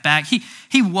take that back.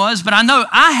 He was, but I know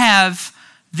I have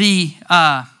the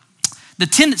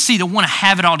tendency to want to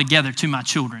have it all together to my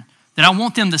children, that I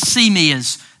want them to see me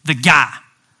as the guy.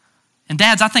 And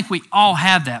dads, I think we all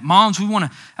have that. Moms, we want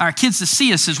our kids to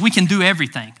see us as we can do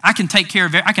everything. I can take care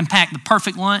of it. I can pack the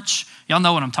perfect lunch. Y'all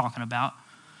know what I'm talking about.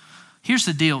 Here's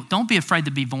the deal. Don't be afraid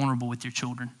to be vulnerable with your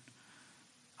children.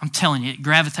 I'm telling you, it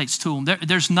gravitates to them.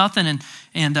 There's nothing,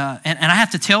 and I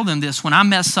have to tell them this. When I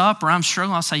mess up or I'm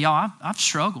struggling, I'll say, y'all, I've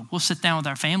struggled. We'll sit down with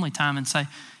our family time and say,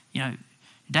 you know, your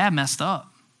dad messed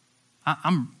up.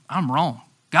 I'm wrong.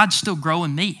 God's still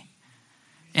growing me.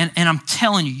 And I'm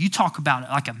telling you, you talk about it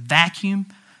like a vacuum.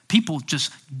 People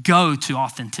just go to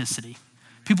authenticity.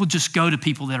 People just go to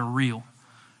people that are real,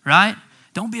 right?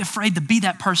 Don't be afraid to be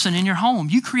that person in your home.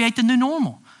 You create the new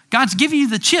normal. God's giving you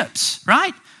the chips,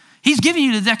 right? He's giving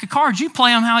you the deck of cards. You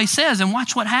play them how he says and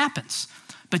watch what happens.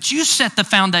 But you set the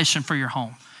foundation for your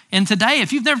home. And today,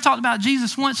 if you've never talked about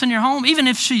Jesus once in your home, even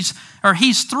if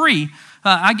he's 3,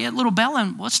 I get little Bella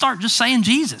and let's start just saying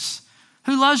Jesus.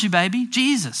 Who loves you, baby?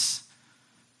 Jesus.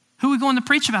 Who are we going to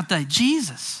preach about today?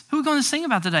 Jesus. Who are we going to sing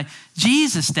about today?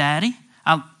 Jesus, Daddy.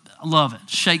 I love it.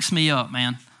 Shakes me up,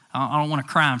 man. I don't want to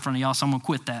cry in front of y'all, so I'm going to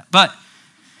quit that. But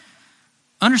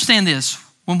understand this.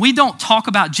 When we don't talk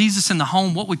about Jesus in the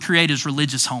home, what we create is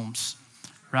religious homes,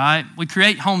 right? We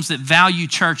create homes that value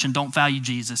church and don't value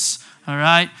Jesus, all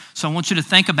right? So I want you to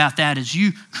think about that as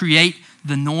you create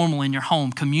the normal in your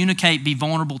home. Communicate, be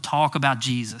vulnerable, talk about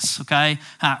Jesus, okay?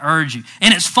 I urge you.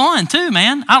 And it's fun too,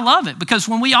 man. I love it because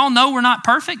when we all know we're not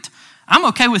perfect, I'm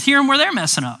okay with hearing where they're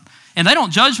messing up. And they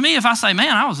don't judge me if I say,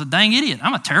 man, I was a dang idiot.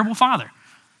 I'm a terrible father,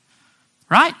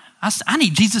 right? I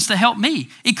need Jesus to help me.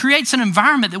 It creates an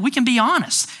environment that we can be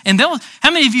honest. And how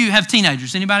many of you have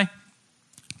teenagers? Anybody?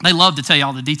 They love to tell you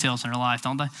all the details in their life,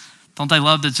 don't they? Don't they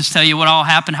love to just tell you what all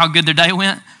happened, how good their day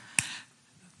went?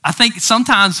 I think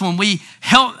sometimes when we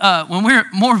help, when we're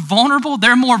more vulnerable,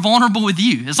 they're more vulnerable with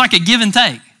you. It's like a give and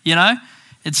take, you know?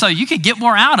 And so you could get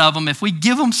more out of them if we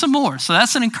give them some more. So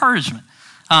that's an encouragement.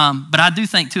 But I do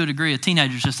think to a degree, a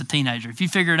teenager's just a teenager. If you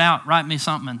figure it out, write me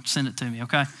something and send it to me,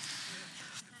 okay?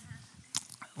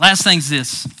 Last thing's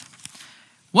this.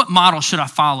 What model should I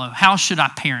follow? How should I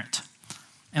parent?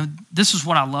 And this is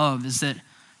what I love, is that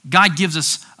God gives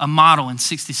us a model in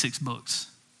 66 books,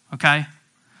 okay?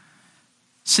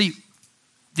 See,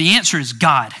 the answer is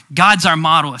God. God's our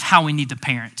model of how we need to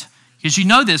parent. Because you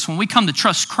know this, when we come to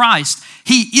trust Christ,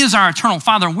 He is our eternal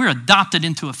Father and we're adopted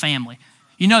into a family.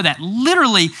 You know that.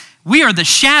 Literally, we are the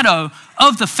shadow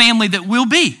of the family that will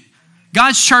be.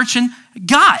 God's church and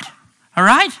God, all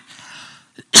right?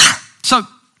 So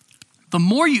the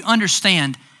more you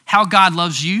understand how God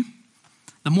loves you,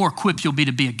 the more equipped you'll be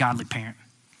to be a godly parent.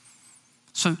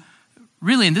 So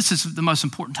really, and this is the most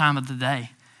important time of the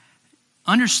day,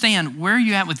 understand where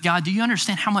you're at with God. Do you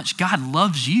understand how much God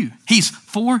loves you? He's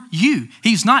for you.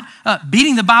 He's not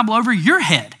beating the Bible over your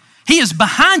head. He is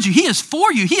behind you. He is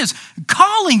for you. He is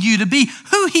calling you to be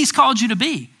who He's called you to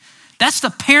be. That's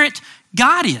the parent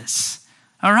God is,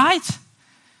 all right?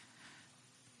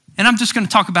 And I'm just going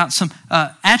to talk about some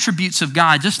attributes of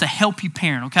God just to help you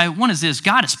parent, okay? One is this: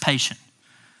 God is patient.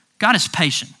 God is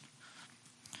patient.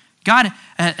 God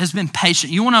has been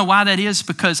patient. You want to know why that is?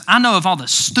 Because I know of all the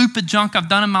stupid junk I've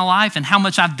done in my life and how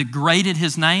much I've degraded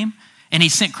His name, and He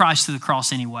sent Christ to the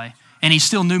cross anyway, and He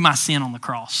still knew my sin on the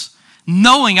cross,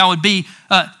 knowing I would be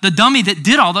the dummy that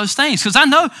did all those things. Because I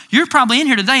know you're probably in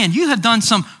here today and you have done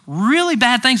some really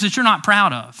bad things that you're not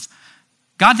proud of.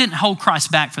 God didn't hold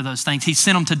Christ back for those things. He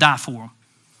sent Him to die for them,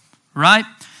 right?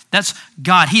 That's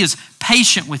God. He is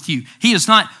patient with you. He is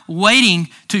not waiting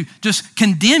to just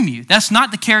condemn you. That's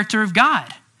not the character of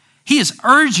God. He is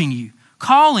urging you,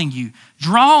 calling you,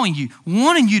 drawing you,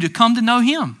 wanting you to come to know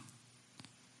Him.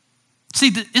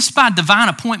 See, it's by divine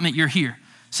appointment you're here.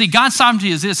 See, God's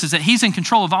sovereignty is this, is that He's in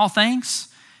control of all things,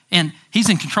 and He's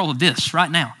in control of this right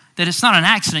now. That it's not an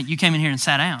accident you came in here and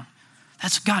sat down.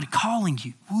 That's God calling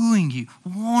you, wooing you,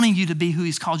 wanting you to be who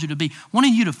He's called you to be,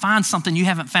 wanting you to find something you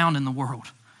haven't found in the world.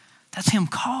 That's Him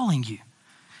calling you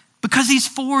because He's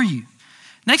for you.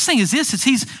 Next thing is this, is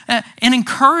He's an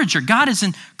encourager. God is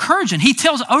encouraging. He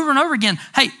tells over and over again,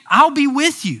 hey, I'll be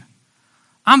with you.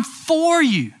 I'm for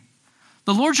you.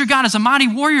 The Lord your God is a mighty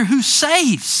warrior who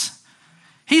saves.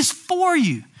 He's for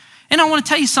you. And I want to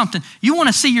tell you something. You want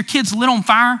to see your kids lit on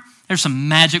fire? There's some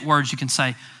magic words you can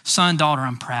say. Son, daughter,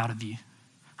 I'm proud of you.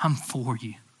 I'm for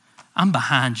you. I'm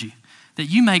behind you. That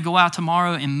you may go out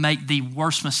tomorrow and make the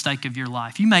worst mistake of your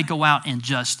life. You may go out and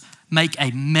just make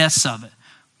a mess of it.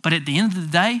 But at the end of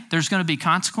the day, there's going to be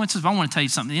consequences. But I want to tell you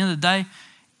something. At the end of the day,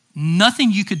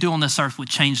 nothing you could do on this earth would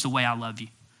change the way I love you.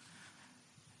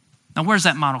 Now, where does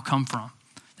that model come from?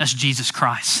 That's Jesus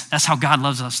Christ. That's how God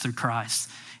loves us through Christ.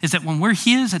 Is that when we're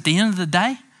His at the end of the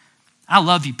day, I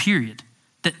love you, period.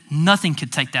 That nothing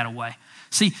could take that away.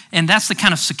 See, and that's the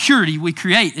kind of security we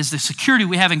create, is the security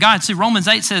we have in God. See, Romans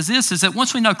 8 says this, is that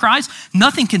once we know Christ,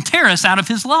 nothing can tear us out of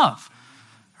His love,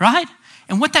 right?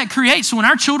 And what that creates, when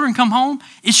our children come home,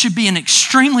 it should be an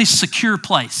extremely secure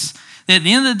place. That at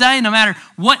the end of the day, no matter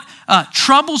what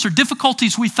troubles or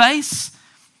difficulties we face,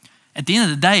 at the end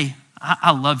of the day,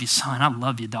 I love you, son. I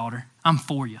love you, daughter. I'm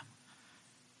for you.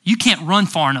 You can't run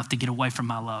far enough to get away from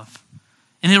my love,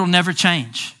 and it'll never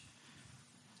change.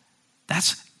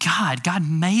 That's God. God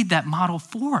made that model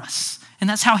for us, and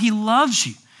that's how He loves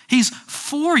you. He's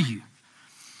for you.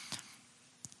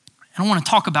 And I want to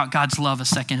talk about God's love a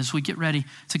second as we get ready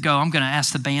to go. I'm going to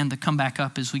ask the band to come back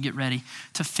up as we get ready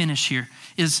to finish here.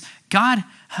 Is God,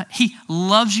 He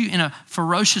loves you in a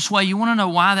ferocious way. You want to know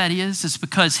why that is? It's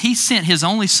because He sent His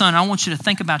only Son. I want you to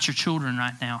think about your children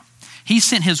right now. He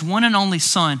sent His one and only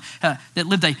Son that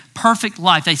lived a perfect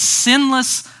life, a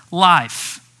sinless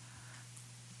life,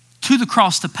 to the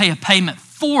cross to pay a payment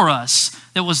for us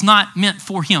that was not meant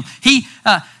for Him. He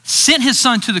sent His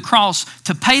Son to the cross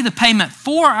to pay the payment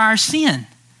for our sin.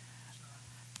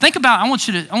 Think about, I want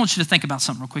you to think about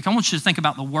something real quick. I want you to think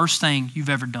about the worst thing you've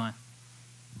ever done.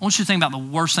 I want you to think about the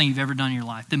worst thing you've ever done in your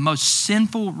life. The most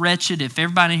sinful, wretched, if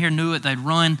everybody in here knew it, they'd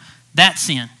run that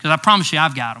sin. Because I promise you,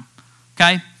 I've got them.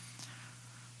 Okay?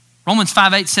 Romans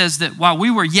 5:8 says that while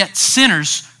we were yet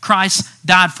sinners, Christ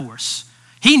died for us.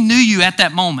 He knew you at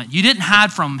that moment. You didn't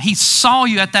hide from Him. He saw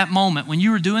you at that moment when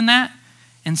you were doing that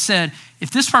and said,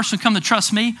 if this person come to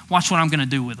trust me, watch what I'm going to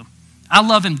do with them. I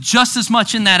love him just as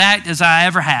much in that act as I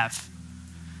ever have.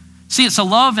 See, it's a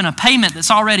love and a payment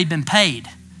that's already been paid.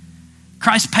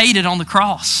 Christ paid it on the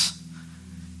cross.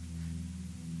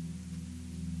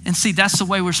 And see, that's the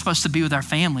way we're supposed to be with our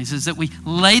families, is that we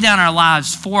lay down our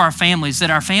lives for our families,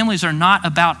 that our families are not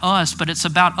about us, but it's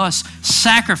about us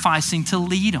sacrificing to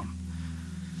lead them.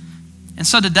 And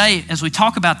so today, as we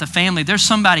talk about the family, there's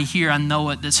somebody here, I know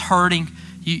it, that's hurting.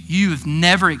 You have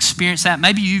never experienced that.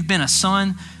 Maybe you've been a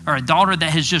son or a daughter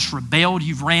that has just rebelled.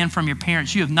 You've ran from your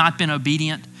parents. You have not been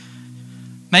obedient.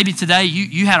 Maybe today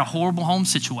you had a horrible home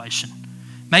situation.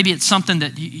 Maybe it's something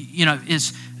that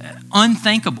is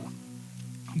unthinkable.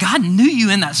 God knew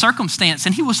you in that circumstance,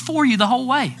 and he was for you the whole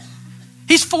way.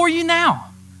 He's for you now.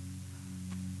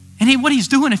 And what he's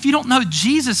doing, if you don't know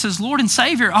Jesus as Lord and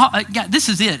Savior, God, this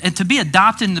is it. And to be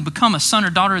adopted and to become a son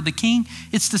or daughter of the King,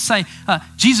 it's to say,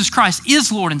 Jesus Christ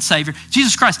is Lord and Savior.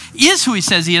 Jesus Christ is who he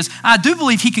says he is. I do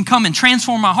believe he can come and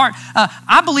transform my heart.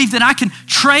 I believe that I can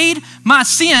trade my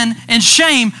sin and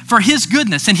shame for his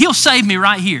goodness, and he'll save me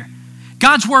right here.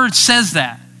 God's word says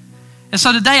that. And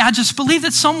so today, I just believe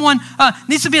that someone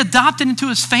needs to be adopted into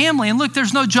his family. And look,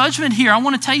 there's no judgment here. I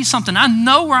want to tell you something. I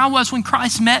know where I was when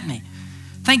Christ met me.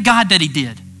 Thank God that he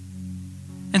did.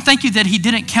 And thank you that he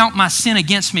didn't count my sin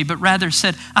against me, but rather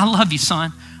said, I love you,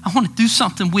 son. I want to do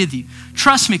something with you.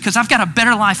 Trust me, because I've got a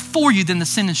better life for you than the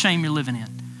sin and shame you're living in.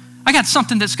 I got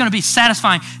something that's going to be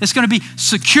satisfying. It's going to be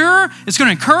secure. It's going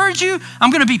to encourage you.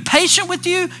 I'm going to be patient with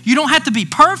you. You don't have to be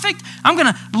perfect. I'm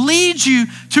going to lead you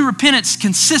to repentance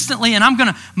consistently, and I'm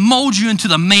going to mold you into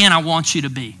the man I want you to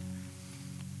be.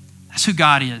 That's who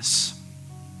God is.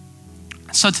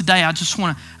 So today, I just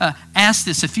want to ask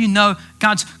this. If you know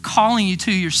God's calling you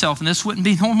to yourself, and this wouldn't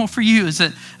be normal for you, is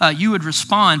that you would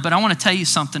respond. But I want to tell you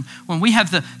something. When we have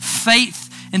the faith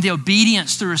and the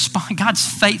obedience to respond, God's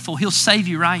faithful. He'll save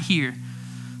you right here.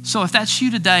 So if that's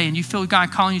you today and you feel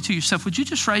God calling you to yourself, would you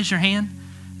just raise your hand?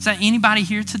 Is that anybody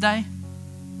here today?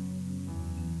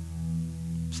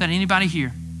 Is that anybody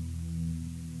here?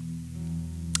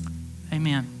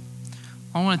 Amen.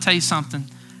 I want to tell you something.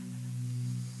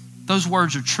 Those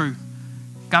words are true.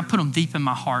 God put them deep in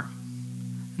my heart,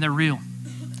 and they're real.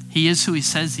 He is who he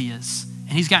says he is,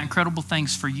 and he's got incredible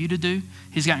things for you to do.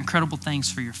 He's got incredible things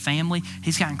for your family.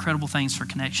 He's got incredible things for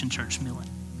Connection Church Millen.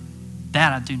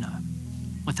 That I do know,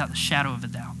 without the shadow of a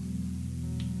doubt.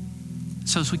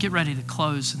 So as we get ready to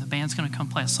close, and the band's going to come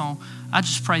play a song, I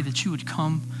just pray that you would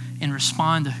come and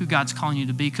respond to who God's calling you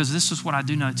to be, because this is what I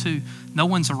do know too. No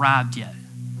one's arrived yet,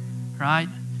 right?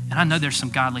 And I know there's some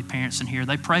godly parents in here.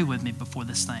 They pray with me before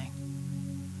this thing.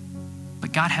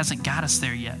 But God hasn't got us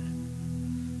there yet.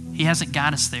 He hasn't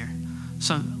got us there.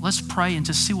 So let's pray and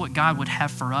just see what God would have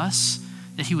for us,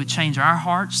 that he would change our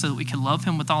hearts so that we could love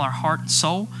him with all our heart and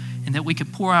soul, and that we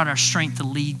could pour out our strength to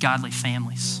lead godly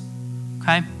families.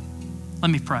 Okay?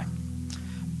 Let me pray.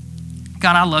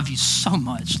 God, I love you so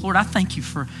much. Lord, I thank you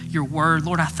for your word.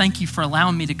 Lord, I thank you for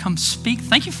allowing me to come speak.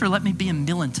 Thank you for letting me be in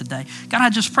Millen today. God,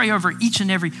 I just pray over each and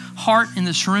every heart in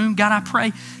this room. God, I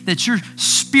pray that your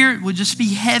spirit would just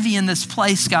be heavy in this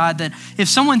place, God, that if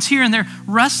someone's here and they're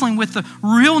wrestling with the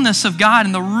realness of God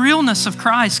and the realness of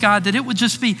Christ, God, that it would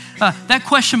just be, that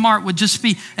question mark would just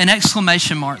be an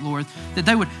exclamation mark, Lord, that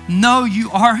they would know you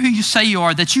are who you say you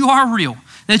are, that you are real,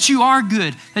 that you are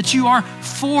good, that you are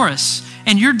for us,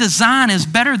 and your design is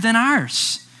better than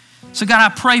ours. So God,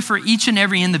 I pray for each and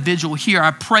every individual here.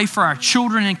 I pray for our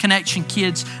children and Connection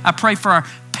kids. I pray for our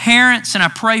parents, and I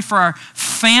pray for our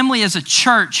family as a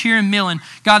church here in Millen.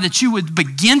 God, that you would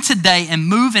begin today and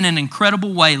move in an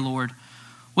incredible way, Lord.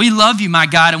 We love you, my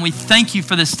God, and we thank you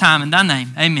for this time. In thy name,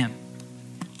 amen.